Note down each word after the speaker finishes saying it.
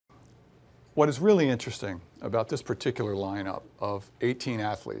what is really interesting about this particular lineup of 18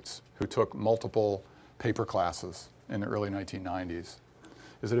 athletes who took multiple paper classes in the early 1990s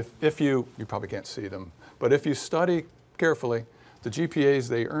is that if you probably can't see them, but if you study carefully the GPAs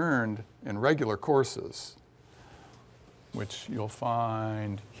they earned in regular courses, which you'll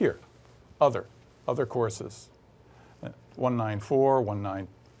find here, other courses, 194,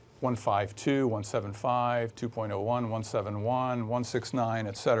 152, 175, 2.01, 171, 169,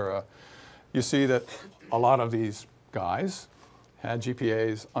 et cetera, you see that a lot of these guys had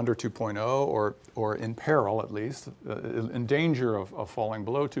GPAs under 2.0 or in peril at least, in danger of falling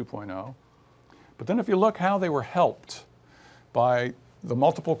below 2.0. But then if you look how they were helped by the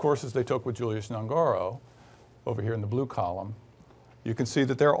multiple courses they took with Julius Nyongoro, over here in the blue column, you can see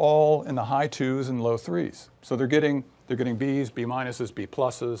that they're all in the high 2s and low 3s. So they're getting Bs, B minuses, B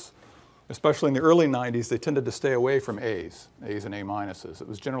pluses. Especially in the early 90s, they tended to stay away from A's and A minuses. It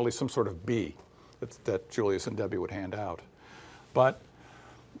was generally some sort of B that Julius and Debbie would hand out. But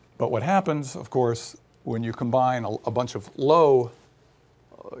what happens, of course, when you combine a bunch of low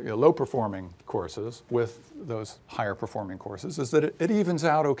performing courses with those higher performing courses is that it evens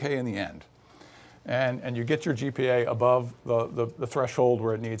out okay in the end. And you get your GPA above the threshold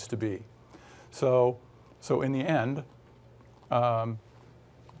where it needs to be. So in the end,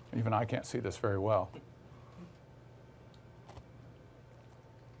 even I can't see this very well.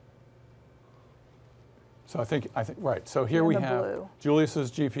 So I think right. So here we have blue.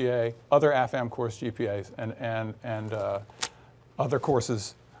 Julius's GPA, other AFAM course GPAs, and other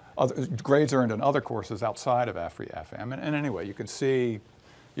courses, grades earned in other courses outside of AFAM. And anyway, you can see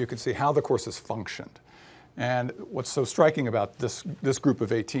how the courses functioned. And what's so striking about this group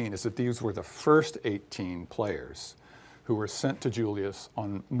of 18 is that these were the first 18 players who were sent to Julius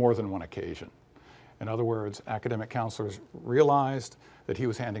on more than one occasion. In other words, academic counselors realized that he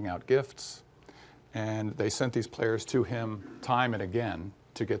was handing out gifts, and they sent these players to him time and again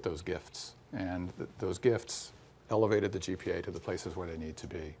to get those gifts. And those gifts elevated the GPA to the places where they need to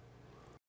be.